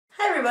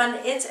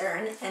everyone, it's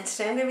Erin, and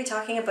today I'm going to be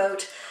talking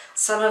about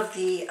some of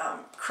the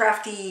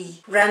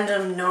crafty,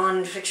 random,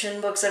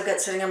 non-fiction books I've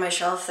got sitting on my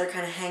shelf. They're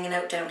kind of hanging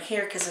out down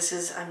here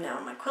because I'm now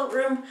in my quilt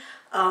room.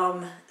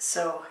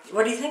 So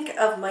what do you think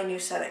of my new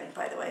setting,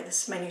 by the way?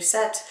 This is my new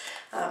set.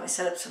 I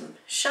set up some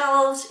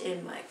shelves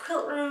in my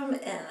quilt room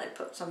and I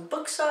put some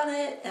books on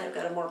it, and I've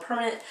got a more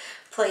permanent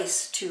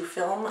place to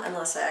film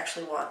unless I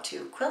actually want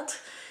to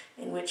quilt,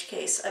 in which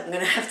case I'm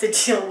going to have to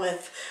deal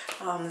with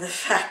the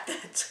fact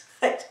that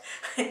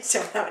I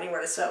don't have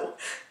anywhere to sew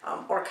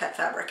or cut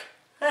fabric.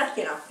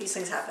 You know, these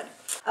things happen.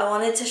 I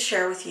wanted to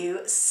share with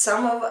you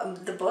some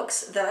of the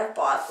books that I've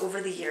bought over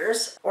the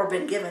years, or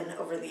been given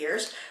over the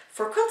years,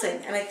 for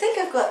quilting. And I think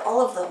I've got all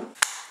of them.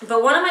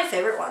 But one of my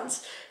favorite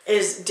ones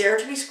is Dare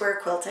to be Square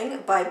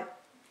Quilting by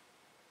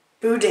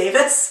Boo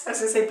Davis. I was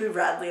going to say Boo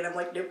Radley, and I'm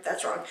like, nope,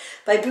 that's wrong.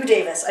 By Boo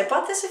Davis. I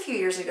bought this a few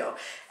years ago,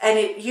 and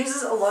it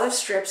uses a lot of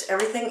strips.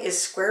 Everything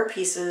is square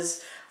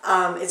pieces.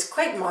 It's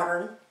quite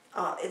modern,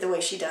 the way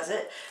she does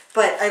it,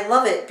 but I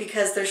love it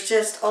because there's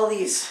just all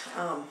these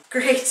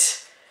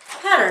great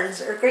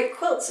patterns or great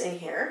quilts in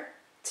here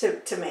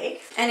to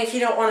make. And if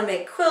you don't want to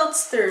make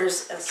quilts,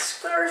 there's a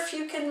scarf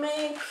you can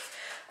make.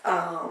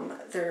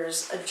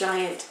 There's a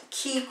giant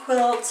key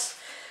quilt.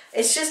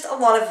 It's just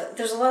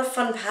there's a lot of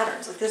fun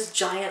patterns, like this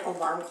giant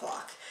alarm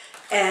clock.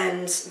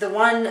 And the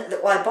one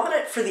that, well, I bought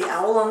it for the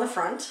owl on the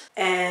front,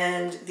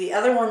 and the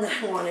other one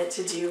that I wanted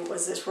to do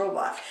was this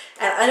robot.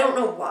 And I don't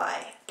know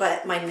why,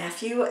 but my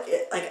nephew,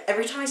 like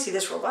every time I see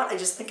this robot, I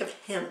just think of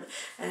him,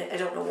 and I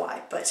don't know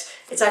why, but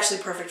it's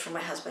actually perfect for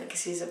my husband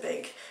because he's a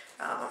big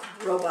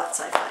robot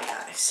sci-fi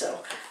guy.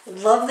 So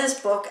love this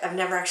book. I've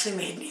never actually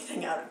made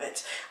anything out of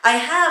it. I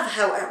have,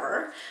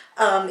 however,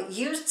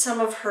 used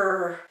some of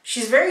her,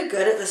 she's very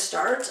good at the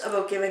start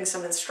about giving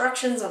some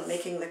instructions on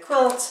making the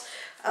quilt,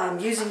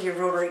 using your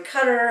rotary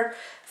cutter,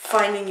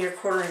 finding your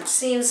 1/4 inch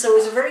seams. So it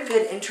was a very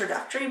good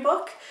introductory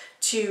book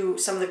to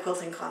some of the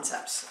quilting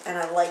concepts, and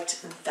I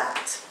liked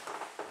that.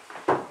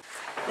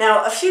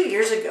 Now, a few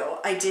years ago,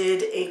 I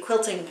did a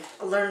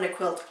learn to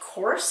quilt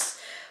course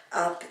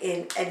up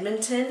in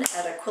Edmonton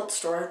at a quilt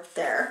store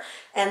there.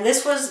 And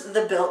this was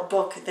the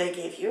book they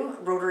gave you,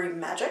 Rotary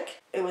Magic.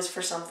 It was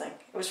for something.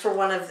 It was for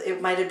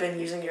it might have been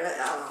using your, I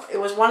don't know. It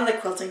was one of the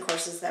quilting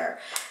courses there.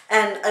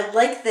 And I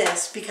like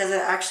this because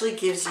it actually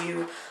gives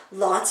you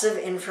lots of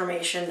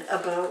information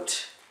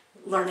about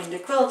learning to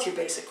quilt, your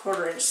basic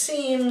 1/4 inch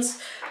seams,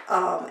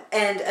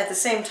 and at the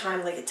same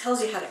time, like, it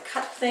tells you how to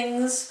cut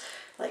things,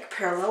 like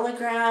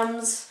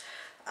parallelograms,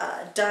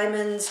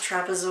 diamonds,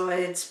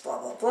 trapezoids, blah,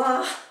 blah,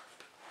 blah.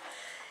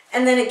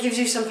 And then it gives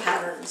you some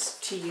patterns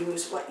to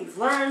use what you've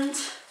learned.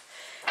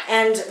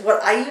 And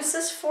what I use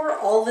this for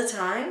all the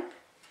time,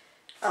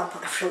 I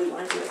really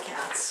want to do the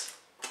cats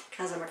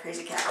because I'm a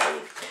crazy cat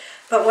lady.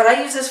 But what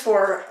I use this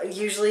for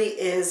usually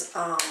is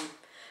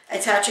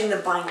attaching the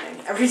binding.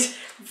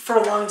 For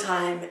a long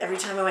time, every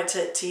time I went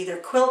to either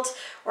quilt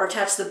or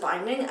attach the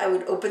binding, I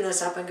would open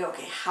this up and go,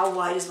 okay, how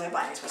wide is my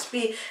binding supposed to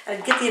be? And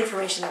I'd get the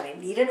information that I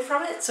needed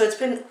from it. So it's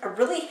been a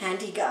really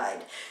handy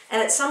guide.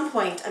 And at some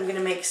point, I'm going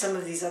to make some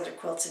of these other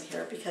quilts in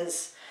here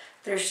because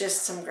there's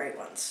just some great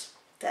ones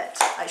that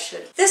I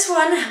should. This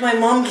one my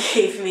mom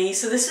gave me.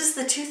 So this is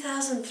the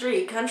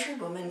 2003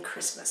 Countrywoman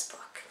Christmas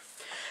book.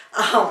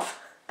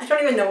 I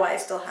don't even know why I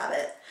still have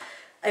it.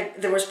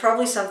 There was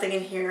probably something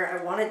in here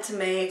I wanted to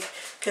make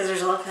because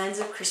there's all kinds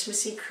of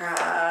Christmassy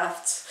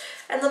crafts,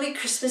 and there'll be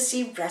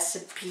Christmassy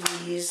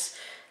recipes,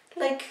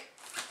 like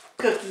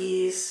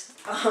cookies.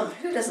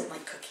 Who doesn't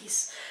like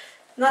cookies?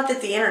 Not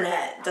that the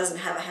internet doesn't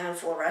have a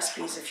handful of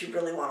recipes if you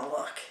really want to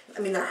look. I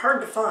mean, they're hard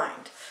to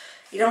find.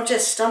 You don't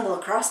just stumble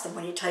across them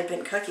when you type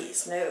in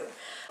cookies, no.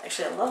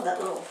 Actually, I love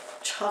that little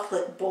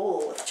chocolate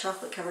bowl with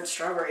chocolate covered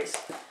strawberries.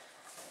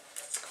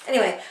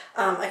 Anyway,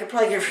 I could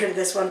probably get rid of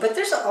this one, but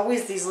there's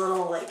always these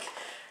little, like,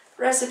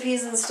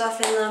 recipes and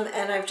stuff in them,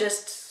 and I've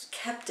just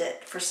kept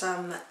it for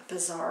some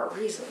bizarre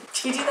reason.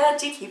 Do you do that?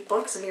 Do you keep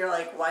books and you're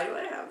like, why do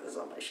I have this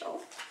on my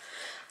shelf?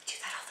 I do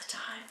that all the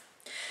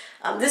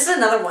time. This is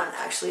another one,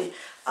 actually.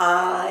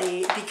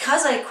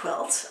 Because I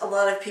quilt, a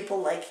lot of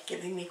people like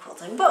giving me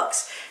quilting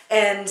books,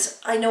 and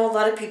I know a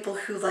lot of people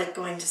who like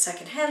going to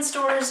secondhand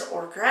stores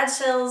or garage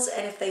sales,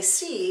 and if they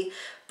see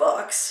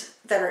books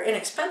that are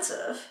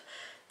inexpensive,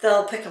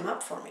 they'll pick them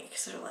up for me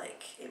because they're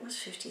like, it was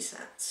 50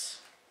 cents.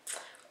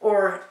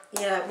 Or,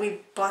 yeah, we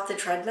bought the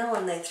treadmill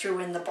and they threw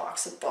in the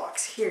box of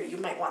books. Here, you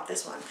might want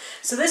this one.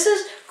 So this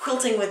is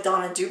Quilting with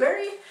Donna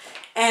Dewberry,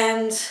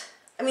 and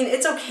I mean,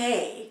 it's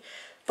okay.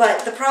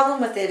 But the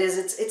problem with it is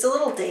it's a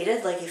little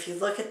dated. Like, if you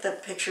look at the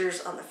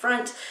pictures on the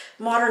front,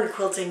 modern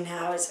quilting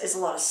now is a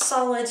lot of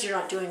solids. You're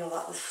not doing a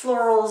lot with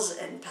florals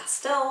and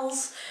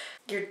pastels.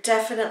 You're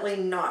definitely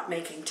not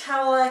making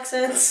towel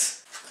accents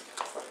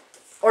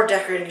or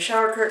decorating a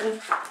shower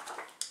curtain.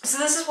 So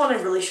this is one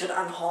I really should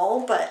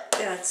unhaul, but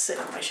yeah, it's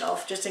sitting on my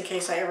shelf just in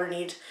case I ever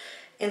need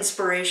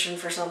inspiration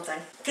for something.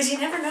 Because you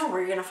never know where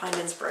you're going to find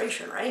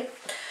inspiration, right?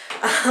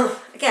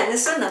 Again,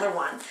 this is another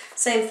one.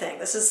 Same thing.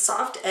 This is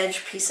Soft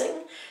Edge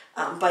Piecing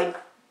by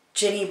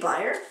Ginny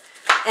Byer.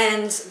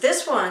 And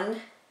this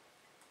one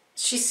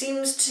she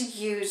seems to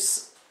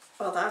use,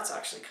 well, that's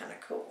actually kind of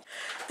cool.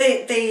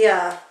 They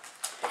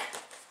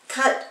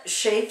cut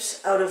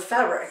shapes out of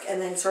fabric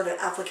and then sort of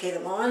applique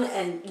them on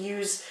and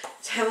use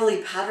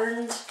heavily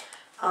patterned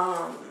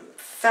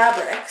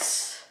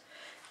fabrics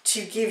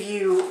to give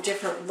you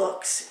different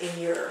looks in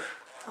your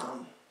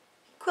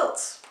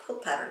quilts,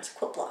 quilt patterns,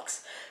 quilt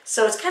blocks.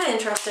 So it's kind of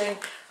interesting.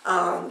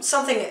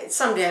 Something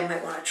someday I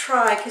might want to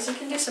try, because you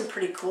can do some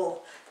pretty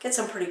cool, get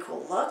some pretty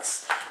cool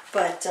looks,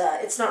 but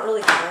it's not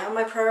really high on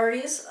my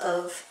priorities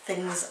of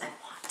things I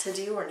want to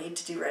do or need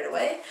to do right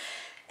away.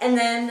 And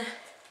then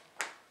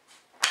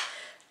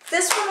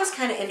this one was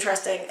kind of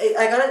interesting.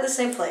 I got it at the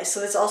same place,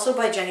 so it's also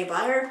by Jenny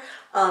Beyer,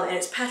 and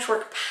it's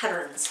Patchwork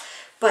Patterns.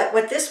 But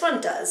what this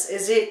one does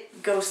is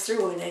it goes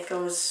through and it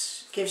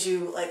gives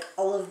you like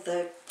all of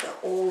the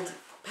old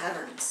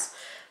patterns,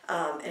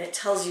 and it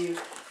tells you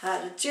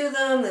how to do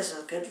them. This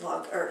is a good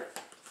log or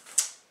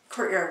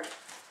courthouse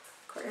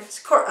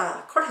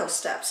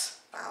steps.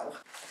 Wow.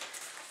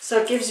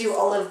 So it gives you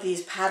all of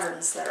these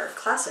patterns that are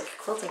classic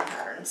quilting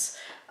patterns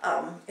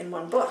in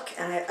one book,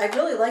 and I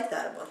really like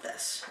that about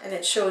this. And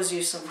it shows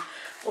you some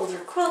older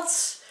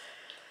quilts,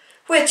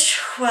 which,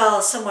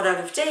 while somewhat out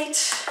of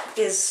date,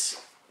 is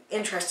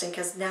interesting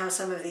because now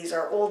some of these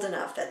are old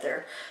enough that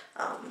they're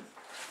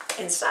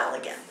in style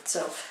again.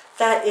 So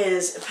that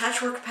is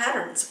Patchwork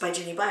Patterns by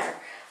Jenny Beyer.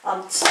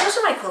 So those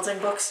are my quilting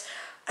books.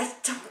 I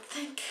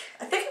think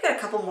I've got a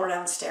couple more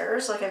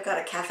downstairs. Like I've got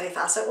a Cafe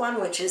Facet one,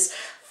 which is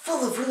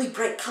full of really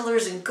bright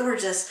colors and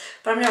gorgeous,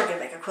 but I'm never gonna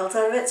make a quilt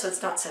out of it, so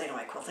it's not sitting on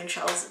my quilting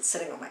shelves. It's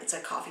sitting on it's a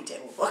coffee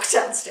table book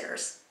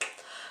downstairs.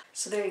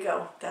 So there you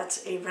go.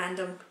 That's a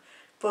random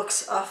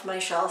books off my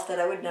shelf that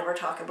I would never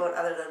talk about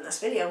other than this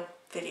video.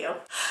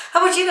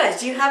 How about you guys?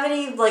 Do you have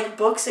any like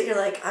books that you're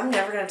like, I'm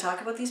never gonna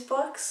talk about these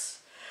books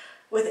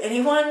with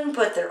anyone,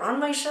 but they're on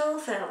my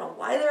shelf and I don't know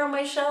why they're on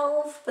my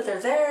shelf, but they're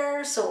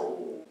there,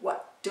 so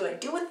what do I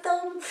do with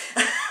them?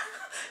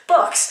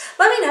 Books.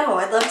 Let me know.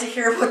 I'd love to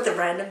hear what the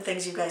random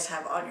things you guys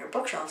have on your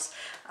bookshelves.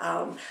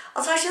 I'll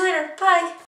talk to you later. Bye.